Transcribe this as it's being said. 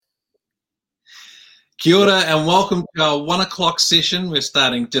Kia ora and welcome to our 1 o'clock session. We're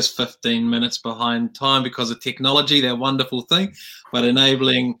starting just 15 minutes behind time because of technology, that wonderful thing, but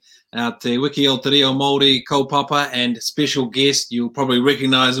enabling our Te Wiki o Te Reo Maori kaupapa and special guest. You'll probably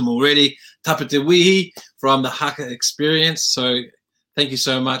recognise him already, Tapeta Wehi from the Haka Experience. So thank you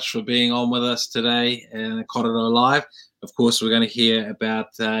so much for being on with us today in A Korero Live. Of course, we're going to hear about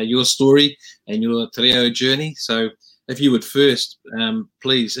your story and your Te Reo journey. So if you would first,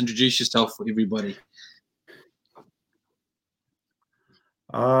 please introduce yourself for everybody.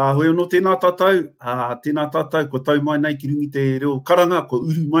 Hoi anō tēnā tātou, ko tau mai nei ki rungi te reo karanga, ko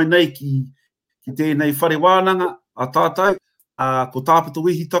uru mai nei ki tēnei whare wānanga a tātou, ko Tapeta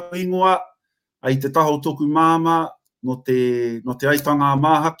Wehi taku ingoa, ai te taho tōku māma no te aitanga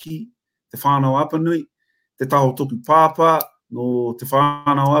māhaki, te whānau apanui, te taho tōku pāpā no te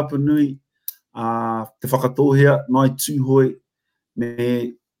whānau apanui, te whakatōhea, nai tūhoi,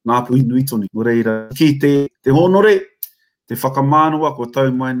 me ngāpu inui tonu. Nō reira, ki te honore, te whakamānua ko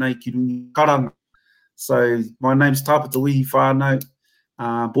tau mai nei ki rungi karanga. So my name's Tapeta Wehi whānau,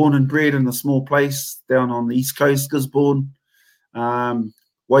 born and bred in a small place down on the east coast, Gisborne.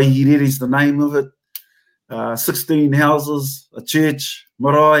 Waihi is the name of it. 16 houses, a church,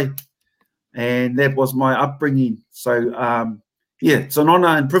 marae, and that was my upbringing. So yeah, it's an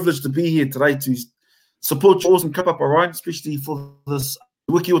honour and privilege to be here today to support yours and kaupapa, right? Especially for this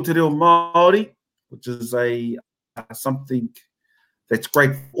Wiki o Te Reo Maori, which is something that's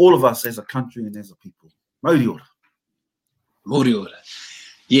great for all of us as a country and as a people. Mauri ora. Mauri ora.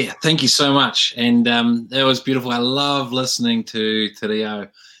 Yeah, thank you so much. And that was beautiful. I love listening to Te Reo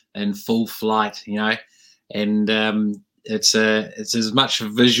in full flight, you know, and it's as much a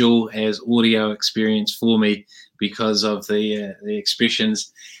visual as audio experience for me because of the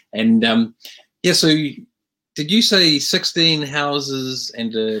expressions. And yeah, so did you say 16 houses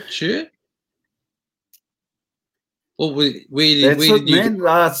and a church? Well, where did you?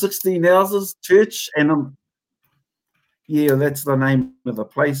 Man, 16 houses, church, and yeah, that's the name of the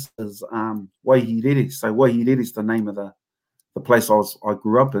place is Waihi. So Waihi is the name of the place I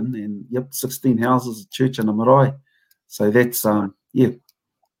grew up in, and yep, 16 houses, a church, and a marae. So that's yeah,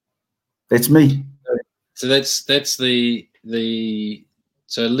 that's me. So that's the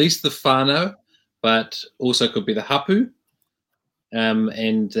so at least the whānau, but also could be the hapu,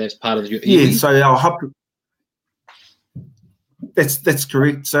 and that's part of your iwi. Yeah. So our hapu. That's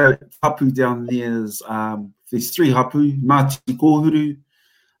correct. So hapu down there is there's 3 hapu: Ngāti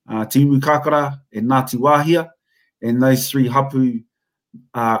Kōhuru, Te Kakara, and Ngāti Wāhia. And those 3 hapu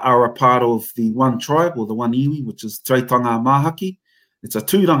are a part of the one tribe, or the one iwi, which is Taitanga Māhaki. It's a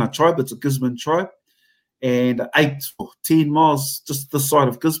tūranga tribe. It's a Gisborne tribe, and 8 or 10 miles just this side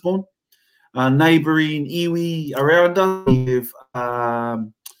of Gisborne. Neighbouring iwi around us, we have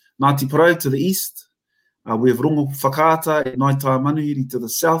Ngāti Porou to the east. We have Rongo Whakaata and Ngāi Manuhiri to the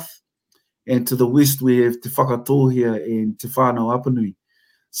south, and to the west we have Te Whakatōhea and Te Whānau Apanui.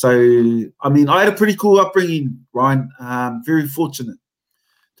 So, I mean, I had a pretty cool upbringing, Ryan. Very fortunate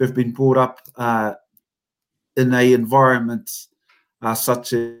to have been brought up in a environment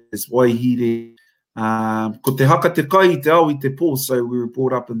such as Waihi. Ko te haka te kai te au I te pō, so we were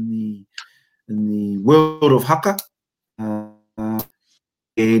brought up in the world of haka.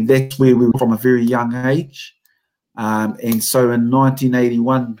 And that's where we were from a very young age. And so in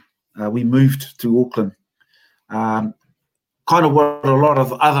 1981, we moved to Auckland. Kind of what a lot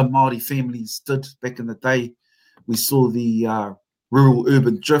of other Māori families did back in the day. We saw the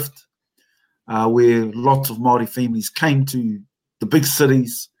rural-urban drift, where lots of Māori families came to the big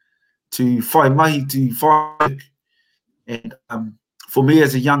cities to whai mahi, to whai work. And for me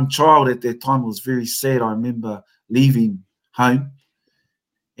as a young child at that time, it was very sad. I remember leaving home,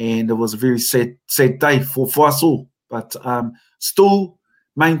 and it was a very sad day for us all. But still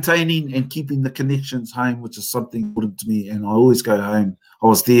maintaining and keeping the connections home, which is something important to me. And I always go home. I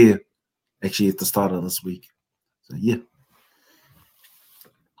was there actually at the start of this week. So yeah.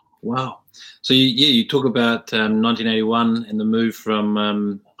 Wow. So you talk about 1981 and the move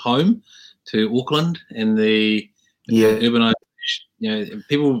from home to Auckland and the urbanisation. You know,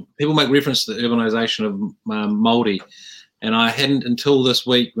 people make reference to the urbanisation of Māori. And I hadn't until this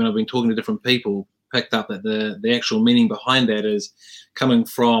week, when I've been talking to different people, picked up that the actual meaning behind that is coming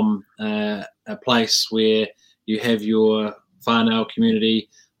from a place where you have your whānau community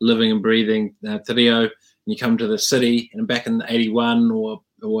living and breathing Te Reo, and you come to the city, and back in 81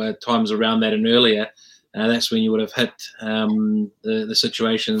 or times around that and earlier, that's when you would have hit the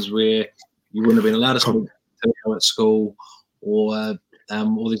situations where you wouldn't have been allowed to speak Te Reo at school, or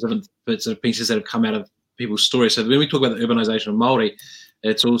all these different bits of pieces that have come out of people's stories. So when we talk about the urbanisation of Māori,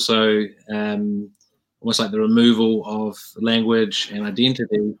 it's also almost like the removal of language and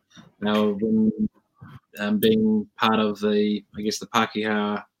identity when being part of the, I guess, the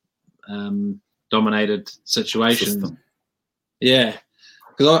Pākehā dominated situation. System. Yeah,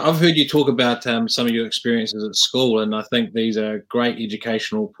 because I've heard you talk about some of your experiences at school, and I think these are a great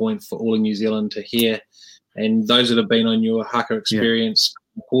educational point for all in New Zealand to hear. And those that have been on your haka experience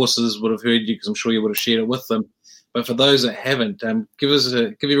courses would have heard you, because I'm sure you would have shared it with them. But for those that haven't, give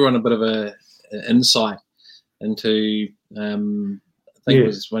everyone a bit of an insight into. I think it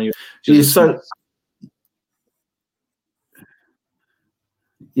was one of your.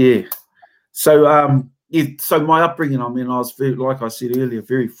 So my upbringing, I mean, I was like I said earlier,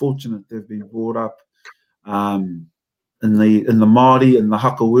 very fortunate to have been brought up in the Māori, in the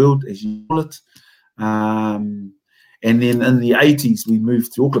haka world, as you call it. And then in the 80s, we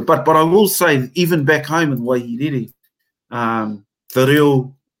moved to Auckland. But I will say, even back home in Waihi, Te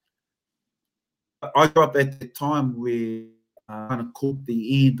Reo, I grew up at the time where I kind of caught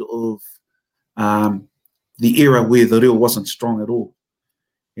the end of the era where the Reo wasn't strong at all.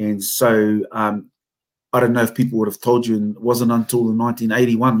 And so I don't know if people would have told you, and it wasn't until the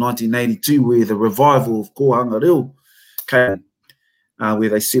 1981, 1982 where the revival of Kohanga Reo came, where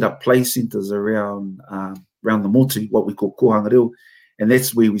they set up play centres around the motu, what we call Kohanga Reo, and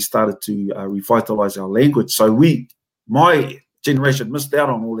that's where we started to revitalise our language. So my generation missed out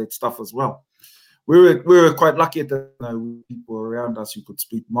on all that stuff as well. We were quite lucky to know people around us who could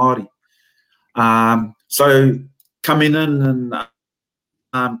speak Māori. So coming in and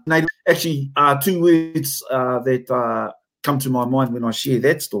actually, two words that come to my mind when I share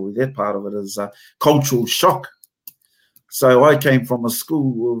that story, that part of it, is cultural shock. So I came from a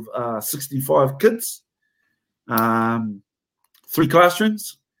school of 65 kids, 3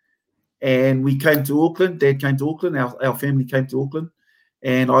 classrooms, and we came to Auckland. Dad came to Auckland, our family came to Auckland,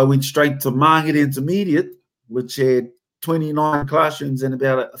 and I went straight to Māngere Intermediate, which had 29 classrooms and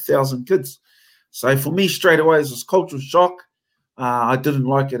about 1,000 kids. So for me, straight away, it was cultural shock. I didn't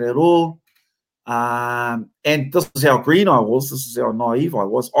like it at all. And this is how green I was. This is how naive I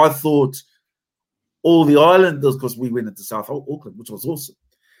was. I thought all the islanders, because we went into South Auckland, which was awesome,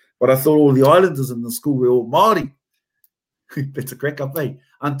 but I thought all the islanders in the school were all Māori. That's a crack up, eh?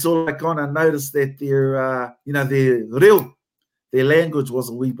 Until I kind of noticed that their Reo, their language was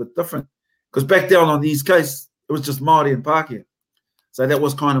a wee bit different. Because back down on the East Coast, it was just Māori and Pākehā. So that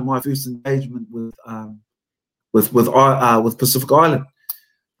was kind of my first engagement with Pacific Island.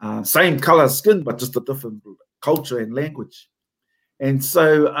 Same colour skin, but just a different culture and language. And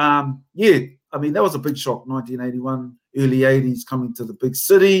so, I mean, that was a big shock, 1981, early 80s, coming to the big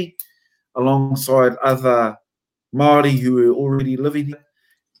city alongside other Māori who were already living here.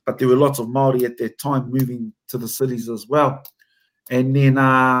 But there were lots of Māori at that time moving to the cities as well. And then,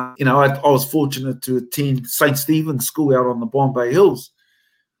 I was fortunate to attend St. Stephen's School out on the Bombay Hills.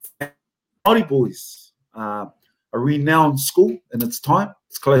 Māori boys, a renowned school in its time.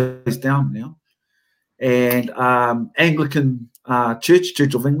 It's closed down now. And Anglican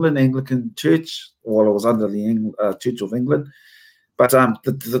Church of England, Anglican Church, while I was under the Church of England. But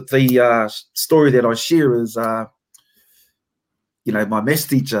the story that I share is, my maths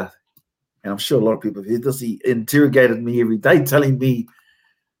teacher, and I'm sure a lot of people have heard this, he interrogated me every day, telling me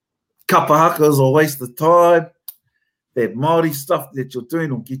kapahaka is a waste of time, that Māori stuff that you're doing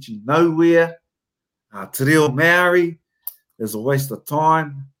will get you nowhere. Te Reo Maori is a waste of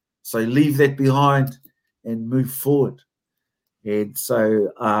time, so leave that behind and move forward. And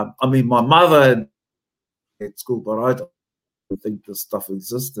so, my mother at school, but I don't think this stuff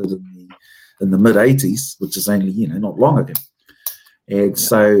existed in the mid 80s, which is only not long ago. And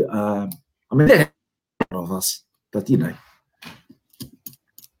so, that happened to of us, but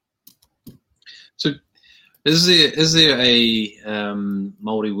So, is there a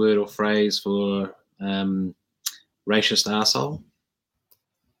Māori word or phrase for racist arsehole?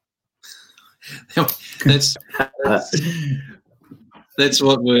 That's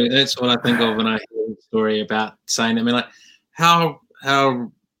what I think of when I hear a story about saying. I mean, like how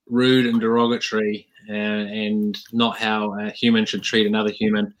rude and derogatory, and not how a human should treat another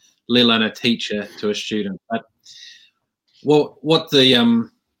human, let alone a teacher to a student. But what the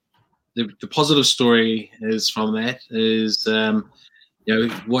positive story is from that is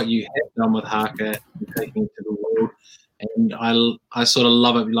what you have done with haka and taking it to the world, and I sort of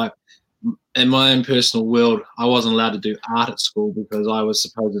love it. Like in my own personal world, I wasn't allowed to do art at school because I was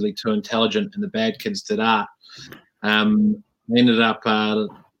supposedly too intelligent, and the bad kids did art. I ended up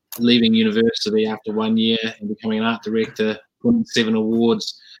leaving university after 1 year and becoming an art director, winning 7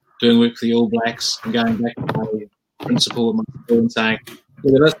 awards, doing work for the All Blacks, and going back to my principal at my school and saying,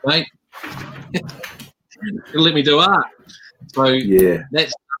 "Look at this, mate." let me do art. So yeah,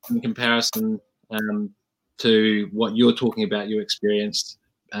 that's in comparison to what you're talking about, you experienced,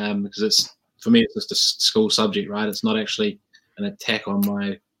 because it's, for me, it's just a school subject, right? It's not actually an attack on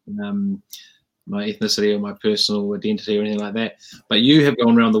my my ethnicity or my personal identity or anything like that. But you have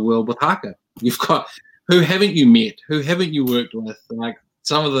gone around the world with haka. You've got, who haven't you met? Who haven't you worked with? Like,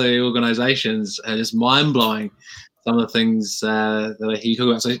 some of the organisations are just mind blowing. Some of the things that I hear you talk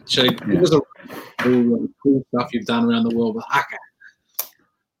about. So give us all the cool stuff you've done around the world with haka.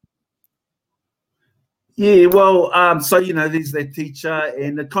 Yeah, well, so you know, there's that teacher,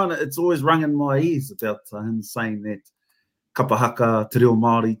 and it's always rung in my ears about him saying that kapa haka, Te Reo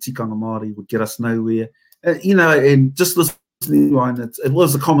Maori, tikanga Māori would get us nowhere. You know, and just listening to it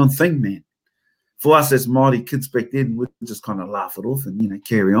was a common thing, man. For us as Māori kids back then, we'd just kind of laugh it off and, you know,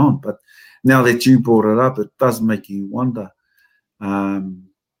 carry on. But now that you brought it up, it does make you wonder.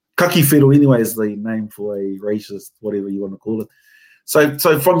 Kakiwhero, anyway, is the name for a racist, whatever you want to call it. So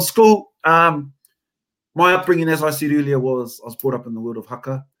from school, my upbringing, as I said earlier, I was brought up in the world of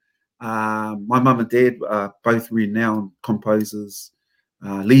haka. My mum and dad are both renowned composers,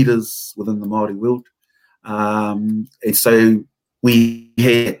 leaders within the Māori world. And so we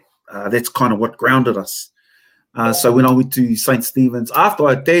had, that's kind of what grounded us. So when I went to St. Stephen's,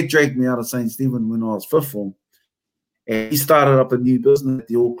 after Dad dragged me out of St. Stephen when I was fifth form, and he started up a new business at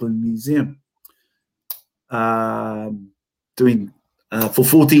the Auckland Museum, doing for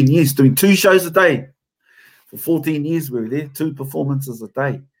 14 years, doing 2 shows a day. For 14 years we were there, 2 performances a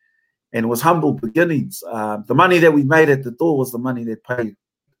day. And it was humble beginnings. The money that we made at the door was the money that paid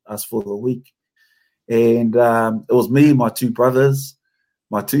us for the week. And it was me, my 2 brothers,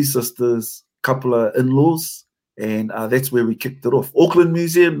 my 2 sisters, a couple of in-laws, and that's where we kicked it off. Auckland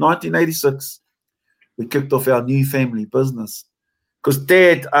Museum, 1986, we kicked off our new family business. Because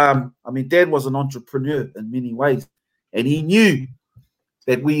Dad was an entrepreneur in many ways, and he knew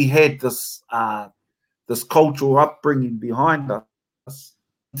that we had this cultural upbringing behind us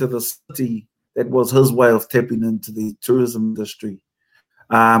to the city. That was his way of tapping into the tourism industry.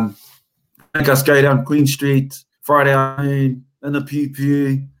 Make us go down Queen Street Friday afternoon in a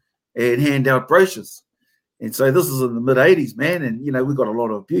pew and hand out brochures. And so this is in the mid-'80s, man, and, you know, we got a lot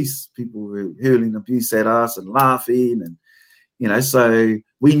of abuse. People were hurling abuse at us and laughing, and, you know, so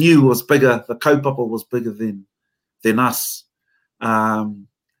we knew it was bigger. The kaupapa was bigger than us. And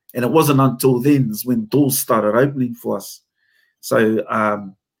it wasn't until then when doors started opening for us.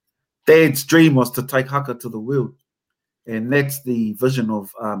 So Dad's dream was to take haka to the world. And that's the vision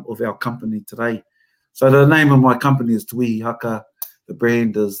of our company today. So the name of my company is Te Wiki Haka. The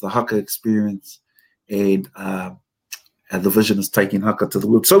brand is the Haka Experience. And the vision is taking haka to the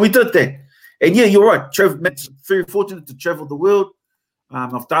world. So we did that. And yeah, you're right. Very fortunate to travel the world.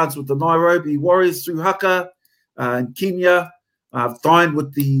 I've danced with the Nairobi Warriors through haka in Kenya. I've dined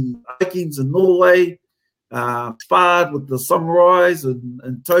with the Vikings in Norway. Sparred with the samurais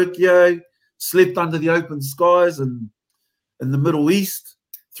in Tokyo. Slept under the open skies in the Middle East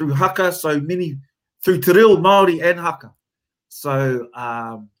through haka. So many, through Te Reo Maori and haka. So,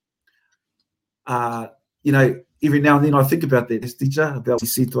 you know, every now and then I think about that as teacher, about what he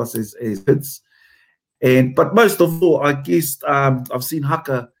said to us as kids. But most of all, I guess I've seen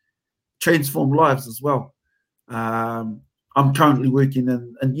haka transform lives as well. I'm currently working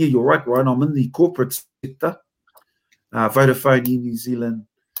and yeah, you're right, Ryan. I'm in the corporate sector, Vodafone in New Zealand,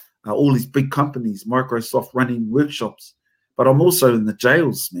 all these big companies, Microsoft, running workshops. But I'm also in the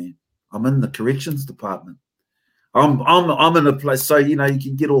jails, man. I'm in the corrections department. I'm in a place, so, you know, you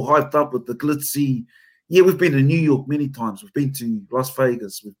can get all hyped up with the glitzy. Yeah, we've been to New York many times. We've been to Las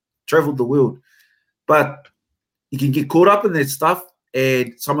Vegas. We've traveled the world. But you can get caught up in that stuff,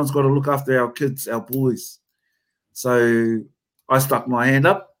 and someone's got to look after our kids, our boys. So I stuck my hand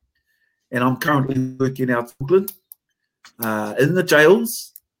up, and I'm currently working out in Auckland in the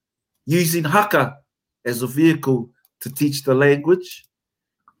jails, using haka as a vehicle to teach the language,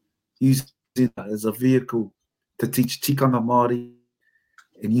 using it as a vehicle to teach tikanga Māori,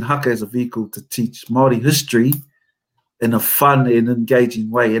 and use haka as a vehicle to teach Māori history in a fun and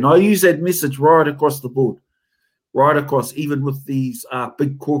engaging way. And I use that message right across the board, right across, even with these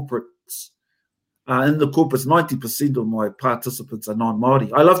big corporates. In the corporates, 90% of my participants are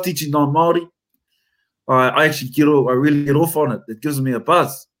non-Māori. I love teaching non-Māori. I actually I really get off on it. It gives me a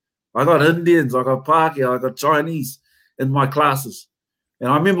buzz. I got Indians, I got Pākehā, I got Chinese in my classes. And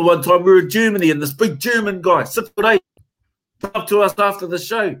I remember one time we were in Germany, and this big German guy, 6'8", came up to us after the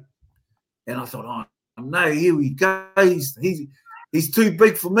show. And I thought, oh, no, here we go. He's too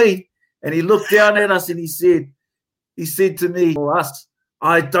big for me. And he looked down at us and he said to me, or us,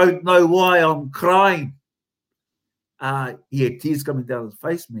 I don't know why I'm crying. he had tears coming down his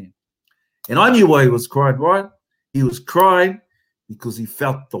face, man. And I knew why he was crying, right? He was crying because he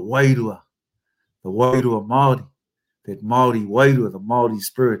felt the wairua Māori, that Māori wairua, the Māori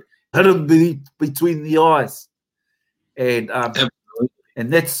spirit, hit him between the eyes. And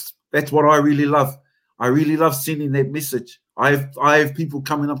that's what I really love. I really love sending that message. I have people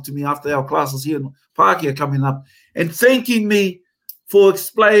coming up to me after our classes here in Pākehā coming up and thanking me for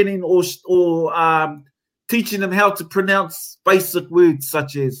explaining or teaching them how to pronounce basic words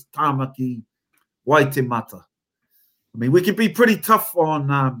such as tāmaki, waitemata. I mean, we can be pretty tough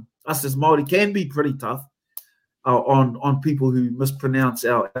on us as Māori, can be pretty tough on people who mispronounce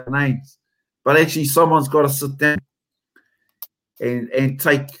our names. But actually, someone's got to sit down and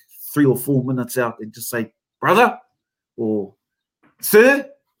take 3 or 4 minutes out and just say, brother or sir,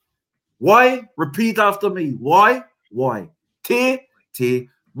 why? Repeat after me. Why? Te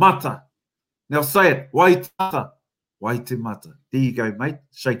mata. Now say it. Waitemata. Waitemata. There you go, mate.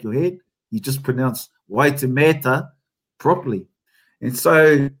 Shake your head. You just pronounce waitemata properly. And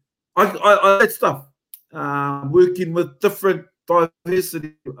so I that stuff. Working with different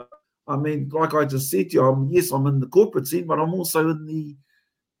diversity. I mean, like I just said to you, I'm in the corporate scene, but I'm also in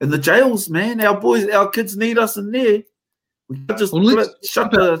the jails, man. Our kids need us in there. We can't just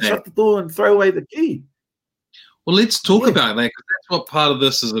shut the door and throw away the key. Well, let's talk about that, because that's what part of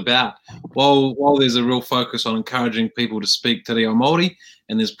this is about. While there's a real focus on encouraging people to speak Te Reo Maori,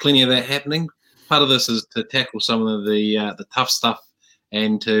 and there's plenty of that happening, part of this is to tackle some of the tough stuff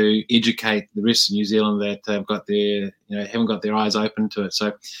and to educate the rest of New Zealand that haven't got their eyes open to it.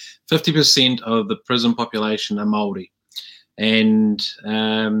 So 50% of the prison population are Māori. And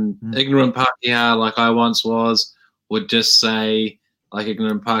ignorant Pākehā, like I once was, would just say, like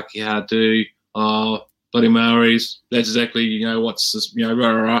ignorant Pākehā do, oh, bloody Maoris, that's exactly, what's this, rah,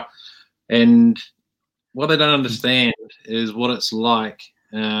 rah, rah. And what they don't understand is what it's like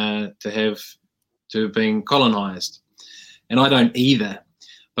to have been colonised. And I don't either,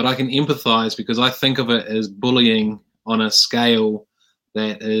 but I can empathise because I think of it as bullying on a scale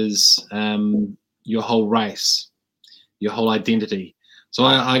that is your whole race, your whole identity. So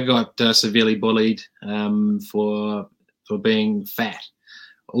I got severely bullied for being fat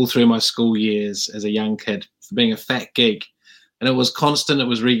all through my school years as a young kid, for being a fat geek. And it was constant, it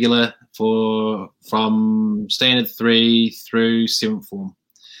was regular from standard 3 through 7th form.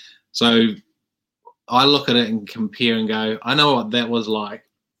 So I look at it and compare and go, I know what that was like.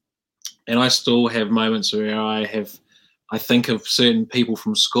 And I still have moments where I think of certain people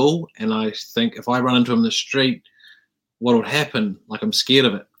from school, and I think if I run into them in the street, what would happen? Like, I'm scared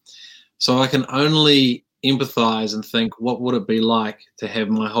of it. So I can only empathize and think, what would it be like to have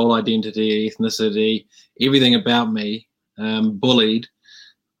my whole identity, ethnicity, everything about me bullied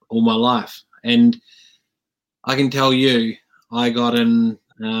all my life? And I can tell you, I got in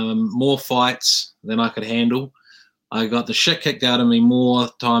more fights than I could handle. I got the shit kicked out of me more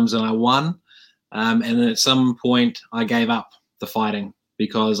times than I won. And then at some point, I gave up the fighting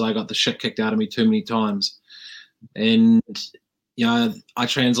because I got the shit kicked out of me too many times. And, I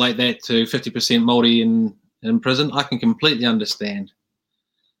translate that to 50% Māori in prison. I can completely understand,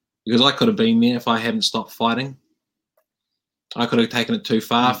 because I could have been there if I hadn't stopped fighting. I could have taken it too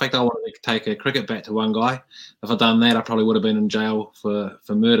far. In fact, I wanted to take a cricket bat to one guy. If I'd done that, I probably would have been in jail for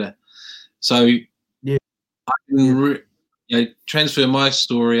murder. So I can transfer my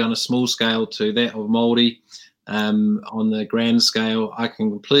story on a small scale to that of Māori. On the grand scale, I can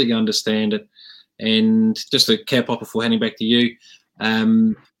completely understand it. And just to cap off before handing back to you,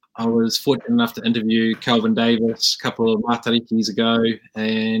 I was fortunate enough to interview Calvin Davis a couple of matarikis ago,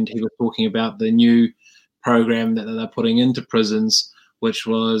 and he was talking about the new program that they're putting into prisons, which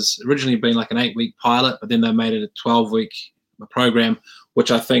was originally been like an 8-week pilot, but then they made it a 12-week program,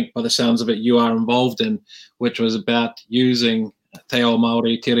 which I think by the sounds of it you are involved in, which was about using Te Reo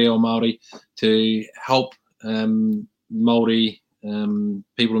Maori to help Māori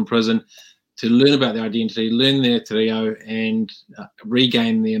people in prison to learn about their identity, learn their te reo, and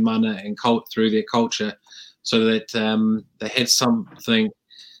regain their mana and through their culture, so that they had something,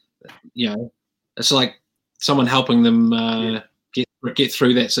 it's like someone helping them get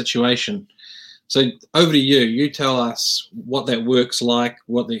through that situation. So over to you. You tell us what that work's like,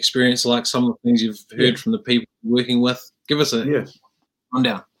 what the experience is like, some of the things you've heard from the people you're working with. Give us a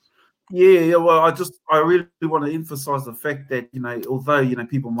rundown. Yeah. Well, I really want to emphasize the fact that, although,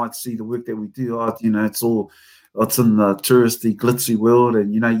 people might see the work that we do, it's in the touristy, glitzy world.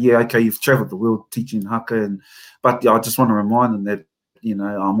 And, you've traveled the world teaching haka. But I just want to remind them that,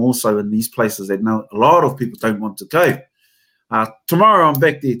 I'm also in these places that a lot of people don't want to go. Tomorrow I'm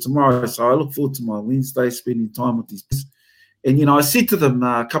back there tomorrow, so I look forward to my Wednesday, spending time with these kids. And, you know, I said to them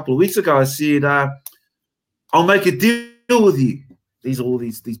a couple of weeks ago, I said, I'll make a deal with you. These are all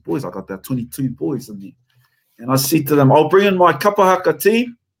these boys. I got about 22 boys in there. And I said to them, I'll bring in my kapahaka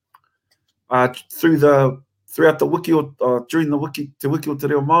team throughout the wiki or during the wiki, Te Wiki o Te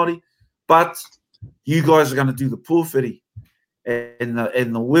Reo Maori, but you guys are going to do the pōwhiri and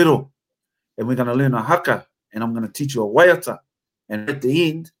the wero, and we're going to learn a haka, and I'm going to teach you a waiata, and at the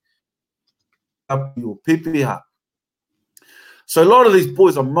end, your pepeha. So a lot of these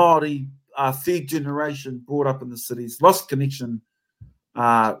boys are Māori, third generation, brought up in the cities, lost connection,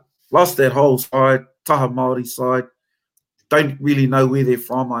 lost that whole side, taha Māori side, don't really know where they're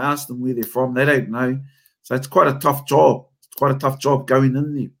from. I asked them where they're from, they don't know. So it's quite a tough job. It's quite a tough job going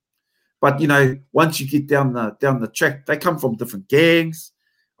in there. But, you know, once you get down the track, they come from different gangs.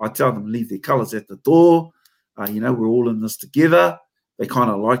 I tell them leave their colours at the door. You know, we're all in this together. They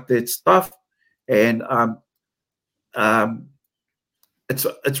kind of like that stuff. And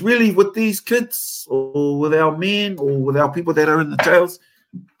it's really with these kids or with our men or with our people that are in the jails,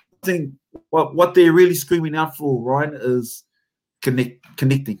 I think what they're really screaming out for, Ryan, is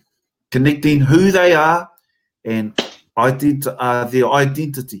connecting who they are and their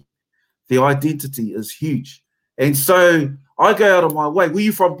identity. Their identity is huge. And so I go out of my way. Where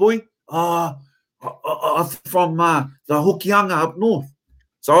you from, boy? I'm from the Hokianga up north.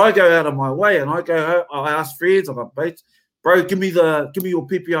 So I go out of my way and I ask friends, I got mates, bro, give me your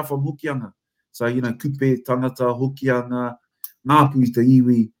PPR from Hokianga. So, you know, Kupe, Tangata, Hokianga, Ngāpui, Te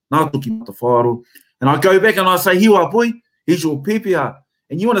Iwi, Ngātuki, Te Whāro. And I go back and I say, hiwa, boy, here's your PPR.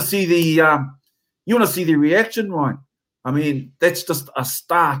 And you want to see the reaction, right? I mean, that's just a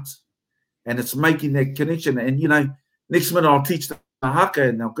start. And it's making that connection. And, you know, next minute I'll teach them a haka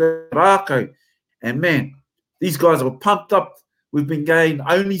and they'll go rākau. And, man, these guys are pumped up. We've been going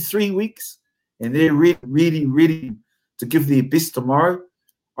only 3 weeks, and they're really ready to give their best tomorrow.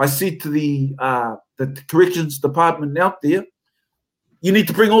 I said to the corrections department out there, you need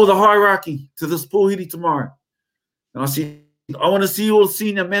to bring all the hierarchy to this pōhiri tomorrow. And I said, I want to see all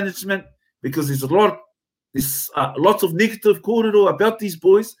senior management because there's lots of negative kōrero about these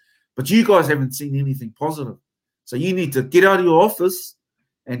boys, but you guys haven't seen anything positive. So you need to get out of your office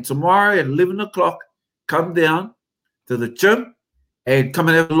and tomorrow at 11 o'clock, come down to the gym and come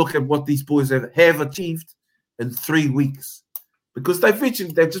and have a look at what these boys have achieved in 3 weeks. Because they've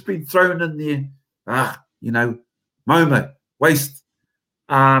just been thrown in there, you know, Momo, waste.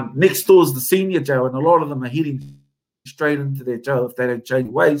 Next door is the senior jail, and a lot of them are heading straight into their jail if they don't change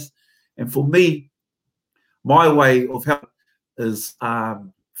ways. And for me, my way of help is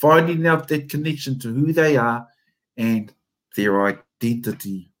finding out that connection to who they are and their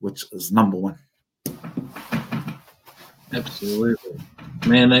identity, which is number one. Absolutely.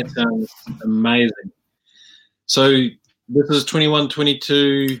 Man, that sounds amazing. So this is 21,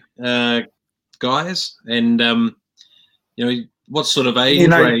 22 guys, and you know, what sort of age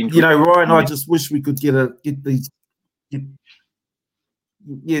range? You know, Ryan, I just wish we could get these.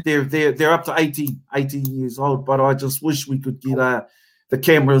 Yeah, they're up to 18 years old, but I just wish we could get the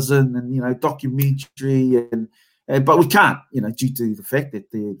cameras in and, you know, documentary but we can't, you know, due to the fact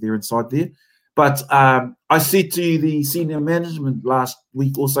that they're inside there. But I said to the senior management last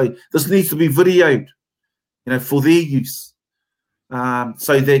week also, this needs to be videoed, you know, for their use,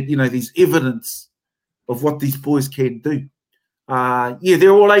 so that, you know, there's evidence of what these boys can do. Yeah,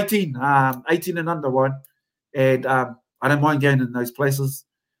 they're all 18 and under, right? And I don't mind going in those places.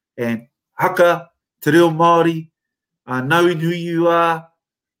 And haka, Te Reo Maori, knowing who you are,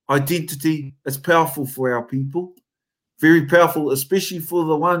 identity is powerful for our people. Very powerful, especially for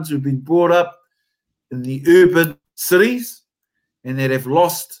the ones who've been brought up in the urban cities and that have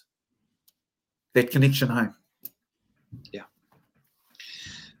lost that connection home. Yeah.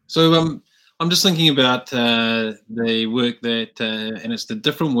 So I'm just thinking about the work that, and it's the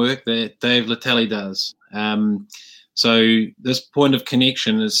different work that Dave Latelli does. So this point of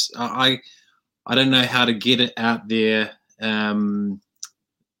connection is, I don't know how to get it out there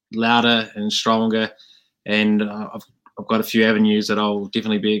louder and stronger, and I've got a few avenues that I'll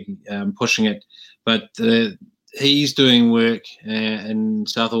definitely be pushing it. But he's doing work in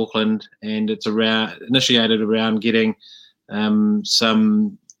South Auckland, and it's initiated around getting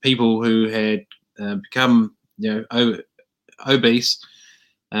some people who had become, you know, obese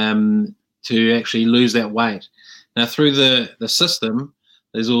to actually lose that weight. Now, through the system,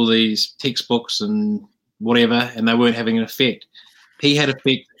 there's all these textbooks and whatever, and they weren't having an effect. He had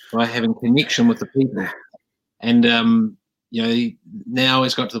effect by having connection with the people. And, you know, now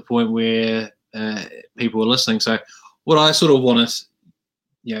it's got to the point where people are listening. So what I sort of want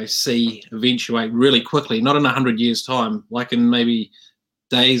to, see eventuate really quickly, not in 100 years' time, like in maybe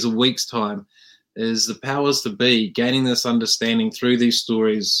days or weeks' time, is the powers to be gaining this understanding through these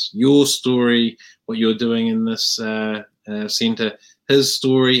stories, your story, what you're doing in this centre, his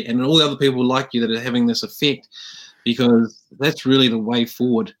story, and all the other people like you that are having this effect, because that's really the way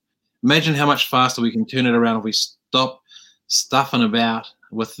forward. Imagine how much faster we can turn it around if we stop stuffing about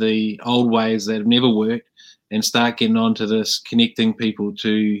with the old ways that have never worked and start getting onto this connecting people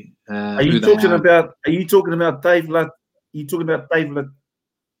to Are you talking about Dave La? You talking about Dave La?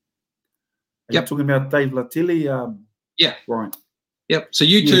 You're talking about Dave Latili? Yeah. Right. Yep. So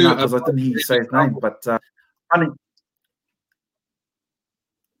you two... because I didn't hear you say his name, but funny.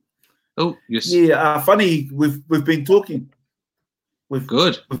 Oh, yes. Yeah, funny. We've been talking. We've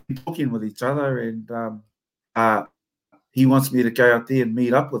been talking with each other, and he wants me to go out there and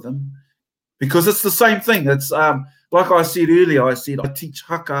meet up with him, because it's the same thing. It's like I said earlier. I said I teach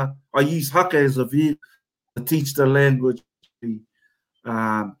haka. I use haka as a vehicle to teach the language,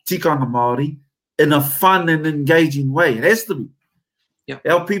 tikanga Māori, in a fun and engaging way. It has to be. Yeah.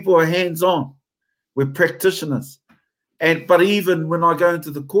 Our people are hands-on. We're practitioners. But even when I go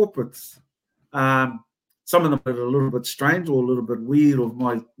into the corporates, some of them are a little bit strange or a little bit weird of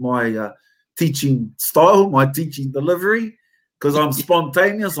my teaching style, my teaching delivery, because I'm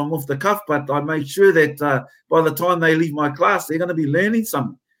spontaneous, I'm off the cuff, but I make sure that by the time they leave my class, they're going to be learning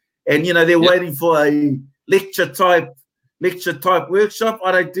something. And, they're waiting for a lecture type workshop.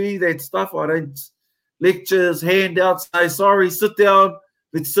 I don't do that stuff. I don't lectures, handouts, say, sorry, sit down,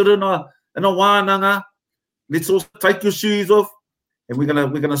 let's sit in a wānanga, let's also take your shoes off, and we're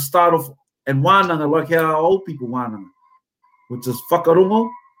gonna start off in wānanga like how our old people wānanga, which is whakarongo,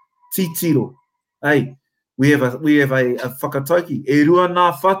 titiro. Hey, we have a whakatauki. E rua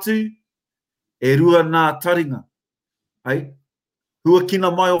nā whatu, e rua nā taringa. Hey, hua kina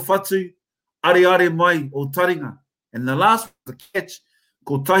mai o whatu, are mai o taringa. And the last one, the catch,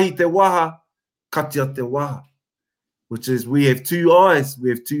 ko tahi te waha, katia te waha, which is we have two eyes, we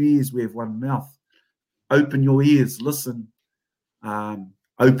have two ears, we have one mouth. Open your ears, listen,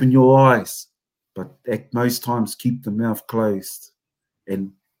 open your eyes, but at most times keep the mouth closed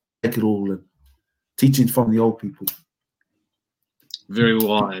and take it all in. Teaching from the old people. Very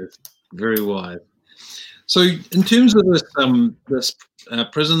wise, very wise. So in terms of this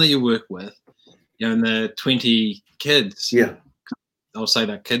prison that you work with, and the 20 kids, I'll say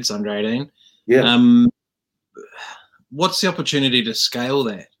they're kids under 18. Yeah. What's the opportunity to scale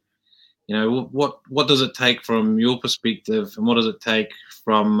that? What does it take from your perspective, and what does it take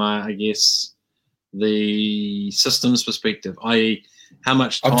from, I guess, the system's perspective? I.e., how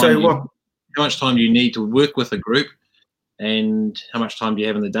much time? I'll tell you what. How much time do you need to work with a group, and how much time do you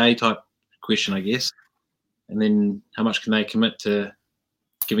have in the day? Type question, I guess. And then how much can they commit to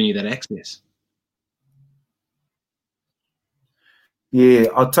giving you that access? Yeah,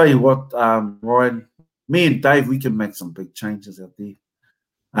 I'll tell you what, Ryan, me and Dave, we can make some big changes out there.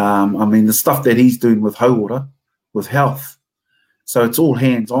 I mean, the stuff that he's doing with Hauora, with health, so it's all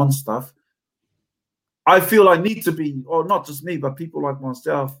hands-on stuff. I feel I need to be, or not just me, but people like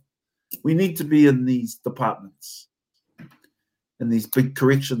myself, we need to be in these departments, in these big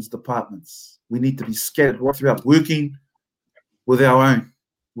corrections departments. We need to be scattered right throughout, working with our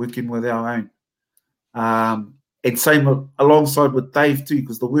own. And same alongside with Dave too,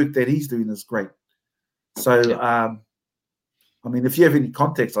 because the work that he's doing is great. So, I mean, if you have any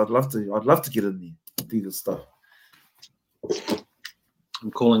contacts, I'd love to get in there and do this stuff.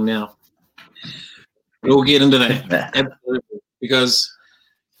 I'm calling now. We'll get into that. Absolutely. Because,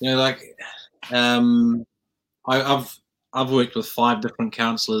 I've worked with 5 different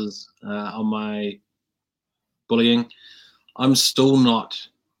counsellors on my bullying. I'm still not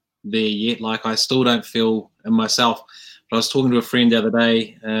there yet. Like, I still don't feel in myself. But I was talking to a friend the other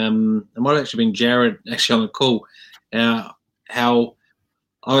day. It might have actually been Jared, actually on the call. How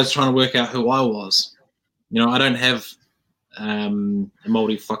I was trying to work out who I was. I don't have a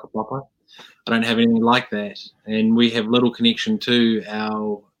Māori whakapapa. I don't have anything like that. And we have little connection to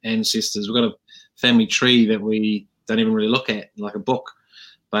our ancestors. We've got a family tree that we don't even really look at, like a book.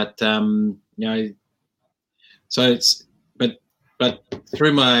 But, so it's, but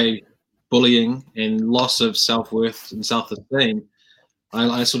through my bullying and loss of self-worth and self-esteem,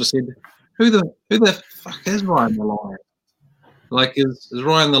 I sort of said, who the fuck is Ryan the Lion? Like, is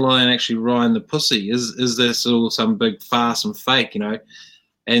Ryan the Lion actually Ryan the Pussy? Is this all some big farce and fake,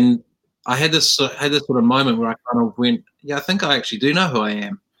 And I had this sort of moment where I kind of went, I think I actually do know who I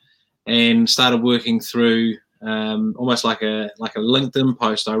am, and started working through almost like a LinkedIn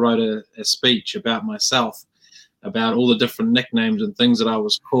post. I wrote a speech about myself, about all the different nicknames and things that I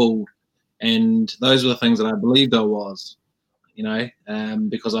was called, and those were the things that I believed I was, you know,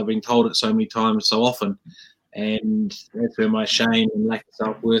 because I've been told it so many times, so often, and that's where my shame and lack of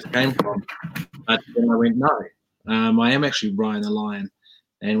self-worth came from. But then I went, no, I am actually Brian the Lion,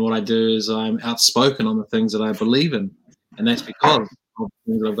 and what I do is I'm outspoken on the things that I believe in, and that's because of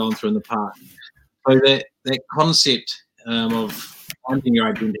the things that I've gone through in the past. So that concept of finding your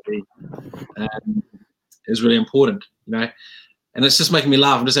identity is really important, you know. And it's just making me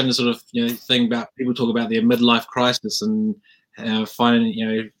laugh. I'm just having this sort of, you know, thing about people talk about their midlife crisis and finding, you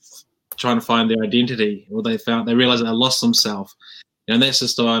know, trying to find their identity, or they realize that they lost themselves. You know, and that's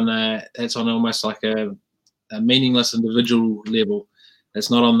just on almost like a meaningless individual level. It's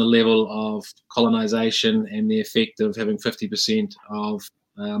not on the level of colonization and the effect of having 50% of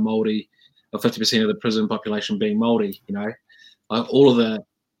Maori, or 50% of the prison population being Maori. You know, like all the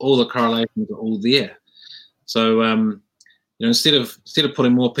correlations are all there. So you know, instead of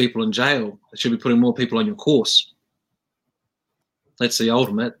putting more people in jail, it should be putting more people on your course. That's the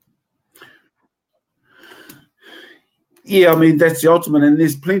ultimate. Yeah, I mean, that's the ultimate. And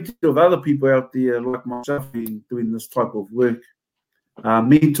there's plenty of other people out there like myself doing this type of work.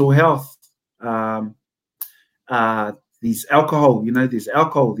 Mental health, these alcohol, you know, there's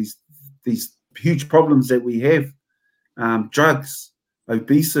alcohol, these huge problems that we have, drugs,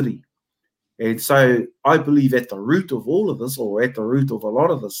 obesity. And so I believe at the root of all of this, or at the root of a lot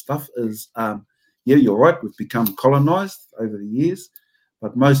of this stuff is, yeah, you're right, we've become colonized over the years,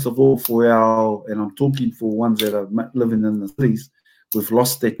 but most of all for and I'm talking for ones that are living in the cities, we've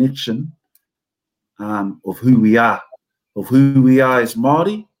lost that connection of who we are as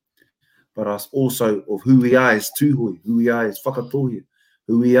Māori, but us also of who we are as tūhoi, who we are as whakatohia,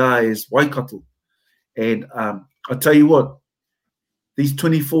 who we are as Waikato. And I tell you what, these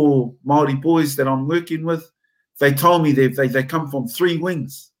 24 Māori boys that I'm working with, they told me they come from 3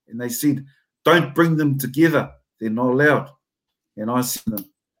 wings, and they said, don't bring them together. They're not allowed. And I said to them,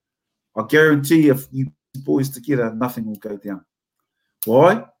 I guarantee if you boys together, nothing will go down.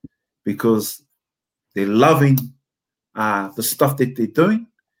 Why? Because they're loving the stuff that they're doing,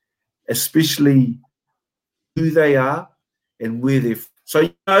 especially who they are and where they're from. So,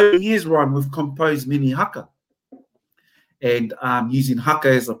 you know, years, Ryan, we've composed many haka, and using haka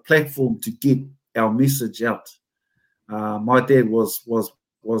as a platform to get our message out. My dad was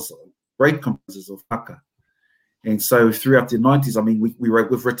great composers of haka. And so throughout the 90s, I mean, we've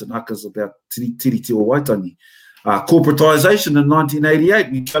written hakas about Tiri Te o Waitangi. Corporatisation in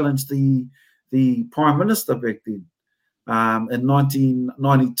 1988, we challenged the Prime Minister back then. In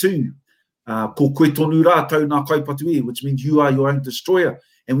 1992, ko koe tonu rā tau nā kaipatu e, which means you are your own destroyer.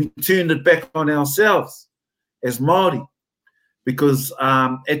 And we turned it back on ourselves as Māori. Because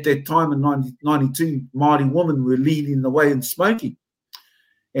at that time in 1992, Māori women were leading the way in smoking.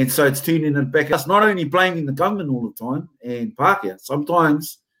 And so it's turning it back. It's not only blaming the government all the time and Pākehā.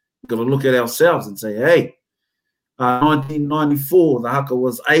 Sometimes we've got to look at ourselves and say, hey, 1994, the haka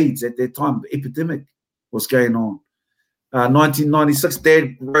was AIDS at that time. The epidemic was going on. 1996,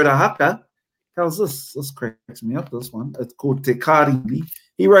 Dad wrote a haka. How's this? This cracks me up, this one. It's called Te Kāriri.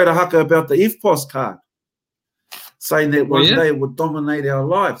 He wrote a haka about the FPOS card, saying that one day it would dominate our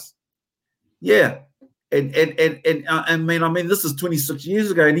lives. Yeah. And I mean, this is 26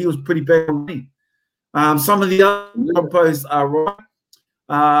 years ago, and he was pretty bad on me. Some of the other composed are right.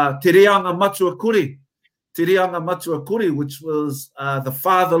 Te Reanga Matua Kore. Te Reanga Matua Kore, which was the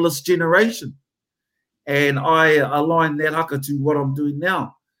fatherless generation. And I aligned that haka to what I'm doing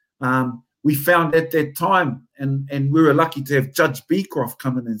now. We found at that time, and we were lucky to have Judge Beecroft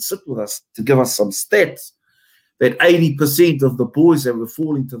come in and sit with us to give us some stats, that 80% of the boys that were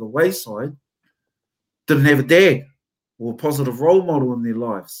falling to the wayside didn't have a dad or a positive role model in their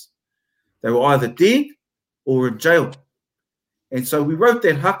lives. They were either dead or in jail. And so we wrote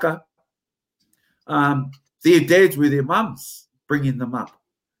that haka. Their dads were their mums bringing them up.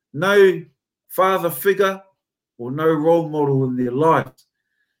 No father figure or no role model in their lives.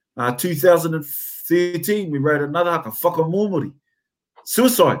 2013, we wrote another haka, whakamomori,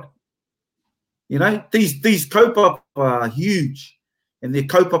 suicide. You know, these kaupapa are huge. And their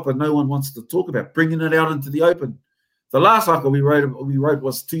kaupapa no one wants to talk about, bringing it out into the open. The last haka we wrote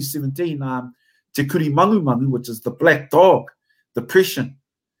was 217, Te Kuri Mangu Mangu, which is the black dog, depression.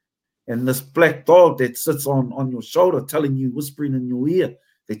 And this black dog that sits on your shoulder telling you, whispering in your ear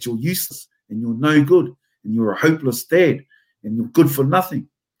that you're useless and you're no good and you're a hopeless dad and you're good for nothing.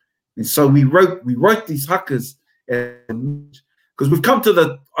 And so we wrote these hakas because we've come to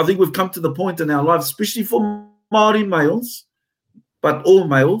the point in our lives, especially for Māori males, but all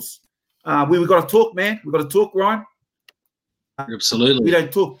males, we've got to talk, man. We've got to talk, Ryan. Absolutely. We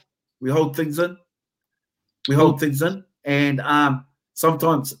don't talk. We hold things in. We hold things in. And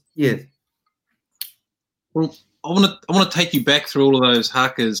sometimes, yeah. Well, I want to take you back through all of those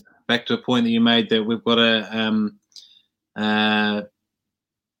hakas, back to a point that you made that we've got to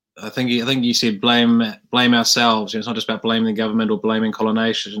I think you said blame ourselves. It's not just about blaming the government or blaming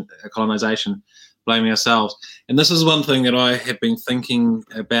colonization, blaming ourselves. And this is one thing that I have been thinking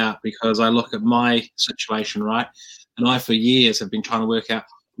about, because I look at my situation, right? And I, for years, have been trying to work out,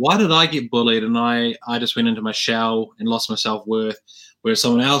 why did I get bullied and I just went into my shell and lost my self-worth, whereas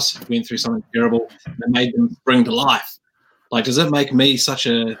someone else went through something terrible and made them spring to life? Like, does it make me does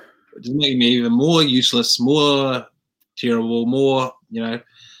it make me even more useless, more terrible, more,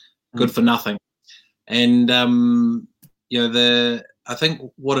 good for nothing? And I think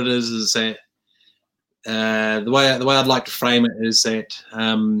what it is that the way I'd like to frame it is that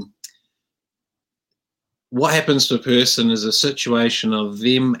what happens to a person is a situation of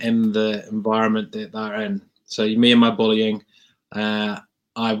them and the environment that they're in. So me and my bullying, I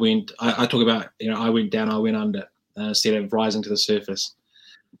talk about, I went down, I went under, instead of rising to the surface.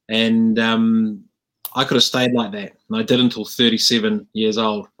 And I could have stayed like that. And I did until 37 years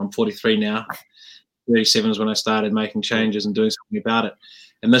old. I'm 43 now. 37 is when I started making changes and doing something about it.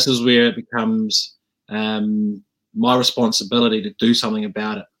 And this is where it becomes my responsibility to do something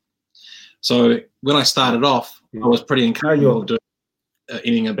about it. So when I started off, I was pretty incapable of doing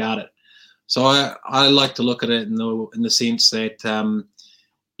anything about it. So I like to look at it in the sense that, and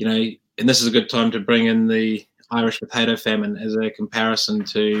this is a good time to bring in the Irish potato famine as a comparison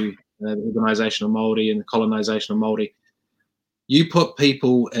to the urbanisation of Māori and the colonisation of Māori. You put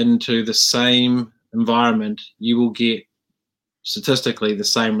people into the same environment, you will get statistically the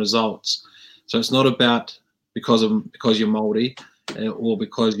same results. So it's not about because you're Māori or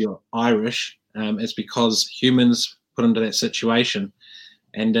because you're Irish. It's because humans put into that situation.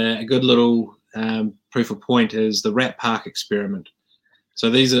 And a good little proof of point is the rat park experiment. So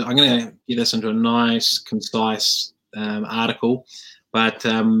I'm going to get this into a nice, concise article, but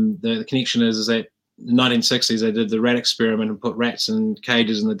the connection is that in the 1960s they did the rat experiment and put rats in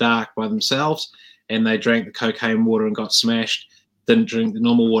cages in the dark by themselves, and they drank the cocaine water and got smashed, didn't drink the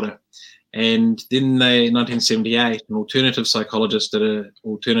normal water. And then in 1978, an alternative psychologist did an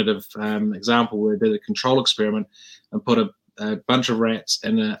alternative example where they did a control experiment and put a bunch of rats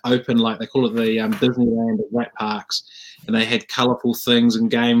in an open, like they call it the Disneyland of rat parks, and they had colourful things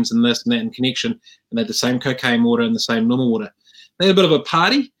and games and this and that and connection, and they had the same cocaine water and the same normal water. They had a bit of a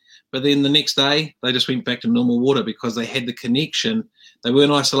party, but then the next day they just went back to normal water because they had the connection. They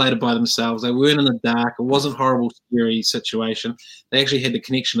weren't isolated by themselves. They weren't in the dark. It wasn't a horrible, scary situation. They actually had the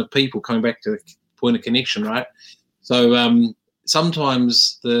connection of people, coming back to the point of connection, right? So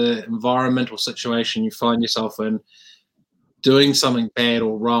sometimes the environmental situation you find yourself in, doing something bad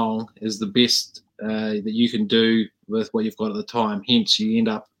or wrong is the best that you can do with what you've got at the time. Hence, you end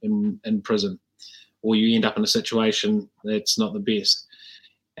up in prison, or you end up in a situation that's not the best.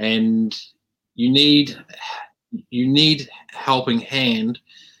 And you need helping hand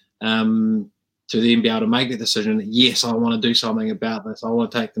to then be able to make that decision that, yes, I want to do something about this. I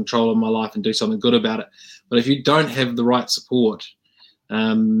want to take control of my life and do something good about it. But if you don't have the right support,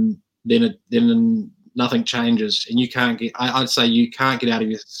 then nothing changes, and you can't get. I'd say you can't get out of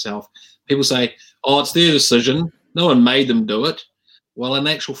yourself. People say, "Oh, it's their decision. No one made them do it." Well, in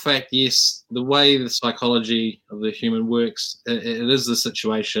actual fact, yes, the way the psychology of the human works, it is the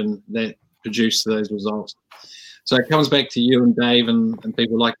situation that produced those results. So it comes back to you and Dave and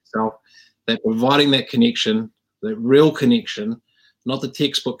people like yourself, that providing that connection, that real connection, not the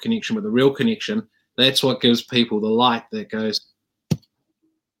textbook connection, but the real connection, that's what gives people the light that goes,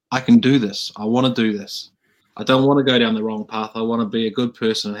 I can do this. I want to do this. I don't want to go down the wrong path. I want to be a good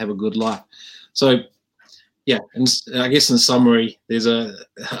person and have a good life. So, yeah, and I guess in summary, there's a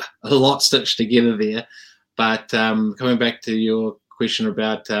lot stitched together there. But coming back to your question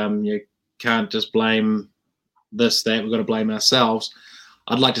about you can't just blame this, that, we've got to blame ourselves.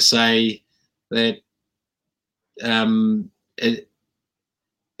 I'd like to say that it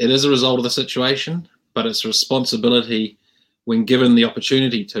is a result of the situation, but it's a responsibility when given the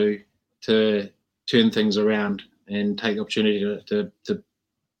opportunity to turn things around and take the opportunity to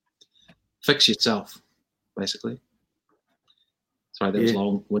fix yourself, basically. Sorry, that was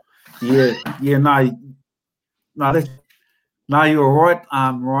long. No, you're right,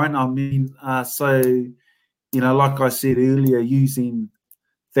 Ryan. I mean, so, like I said earlier, using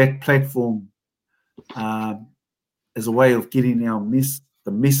that platform as a way of getting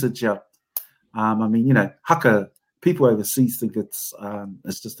the message out. I mean, haka people overseas think it's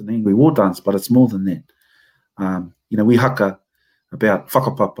just an angry war dance, but it's more than that. You know, we haka about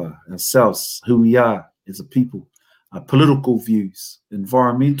whakapapa, ourselves, who we are as a people, political views,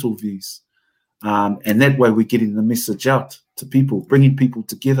 environmental views, and that way we're getting the message out to people, bringing people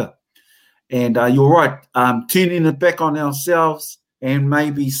together. And you're right, turning it back on ourselves and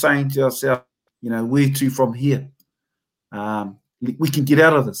maybe saying to ourselves, you know, where to from here? We can get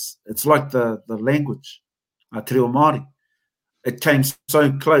out of this. It's like the language, Te Reo Maori. It came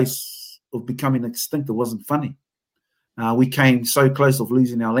so close of becoming extinct, it wasn't funny. We came so close of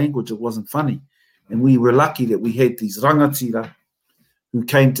losing our language, it wasn't funny. And we were lucky that we had these rangatira who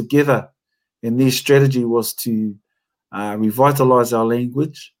came together, and their strategy was to revitalise our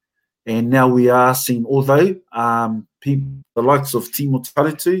language. And now we are seeing, although people, the likes of Timo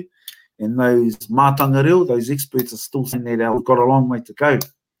Tarutu and those mātanga reo, those experts are still saying that we've got a long way to go.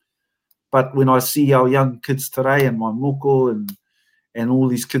 But when I see our young kids today and my moko and all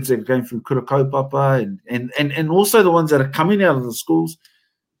these kids that are going through kura kaupapa and also the ones that are coming out of the schools,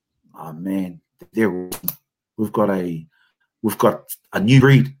 oh man, we've got a new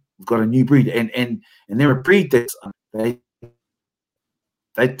breed. We've got a new breed, and they're a breed that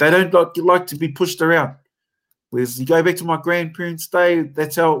they don't like to be pushed around. Whereas you go back to my grandparents' day,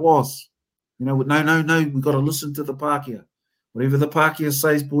 that's how it was. You know, no, we've got to listen to the Pākehā. Whatever the Pākehā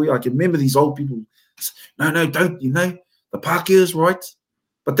says, boy, I can remember these old people. No, don't, you know, the Pākehā's right.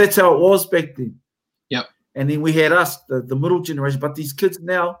 But that's how it was back then. Yep. And then we had us, the middle generation, but these kids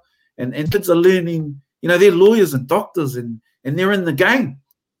now, and kids are learning, you know, they're lawyers and doctors and they're in the game.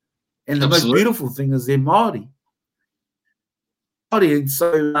 And the most beautiful thing is they're Māori. And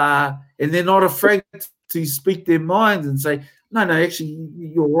so, and they're not afraid to speak their minds and say, no, actually,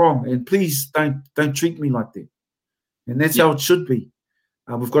 you're wrong. And please don't treat me like that. And that's how it should be.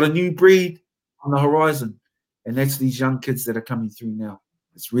 We've got a new breed on the horizon, and that's these young kids that are coming through now.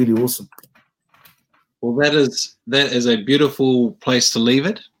 It's really awesome. Well, that is a beautiful place to leave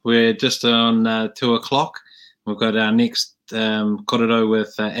it. We're just on 2:00. We've got our next Kōrero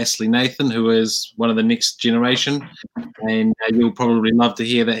with Ashley Nathan, who is one of the next generation, and you'll probably love to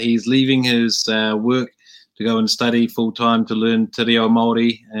hear that he's leaving his work to go and study full time to learn Te Reo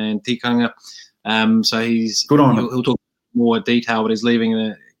Maori and tikanga. So he'll talk more detail, but he's leaving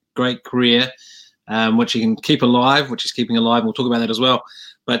a great career, which he can keep alive, which he's keeping alive. We'll talk about that as well.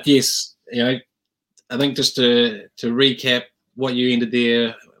 But yes, you know, I think just to recap, what you ended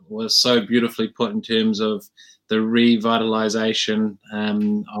there was so beautifully put in terms of the revitalization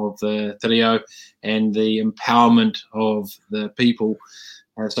of the Te Reo and the empowerment of the people,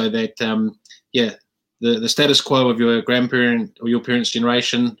 so that the status quo of your grandparent or your parents'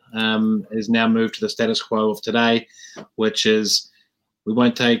 generation is now moved to the status quo of today, which is we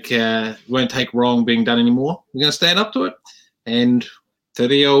won't take wrong being done anymore. We're going to stand up to it, and Te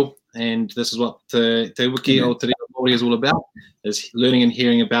Reo, and this is what Te Wiki or Te Reo Maori is all about, is learning and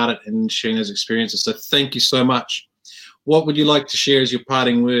hearing about it and sharing those experiences. So thank you so much. What would you like to share as your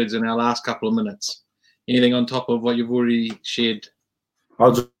parting words in our last couple of minutes? Anything on top of what you've already shared?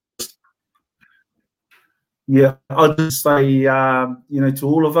 I'll just say, you know, to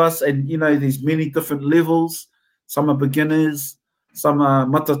all of us, and, you know, there's many different levels. Some are beginners, some are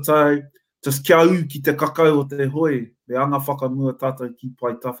matatau. Just kia au ki te kakau o te hoi. Me anga whakamua tātou ki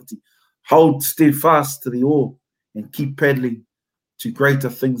pai tawhiti. Hold steadfast to the oar and keep paddling to greater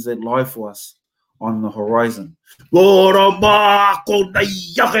things that lie for us on the horizon. Gora mā ko nei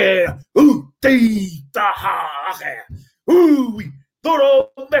ake, u te taha ake, ui toro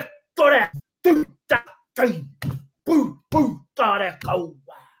me tore, tu ta kai, pu tare kaua,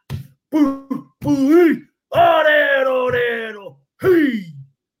 pu arero, hei.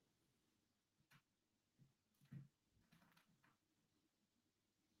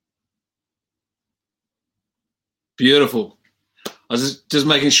 Beautiful. I was just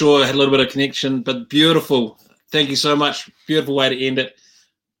making sure I had a little bit of connection, but beautiful. Thank you so much. Beautiful way to end it.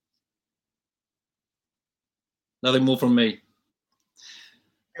 Nothing more from me.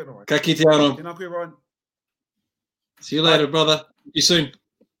 Ka kite anō. See you later, brother. See you soon.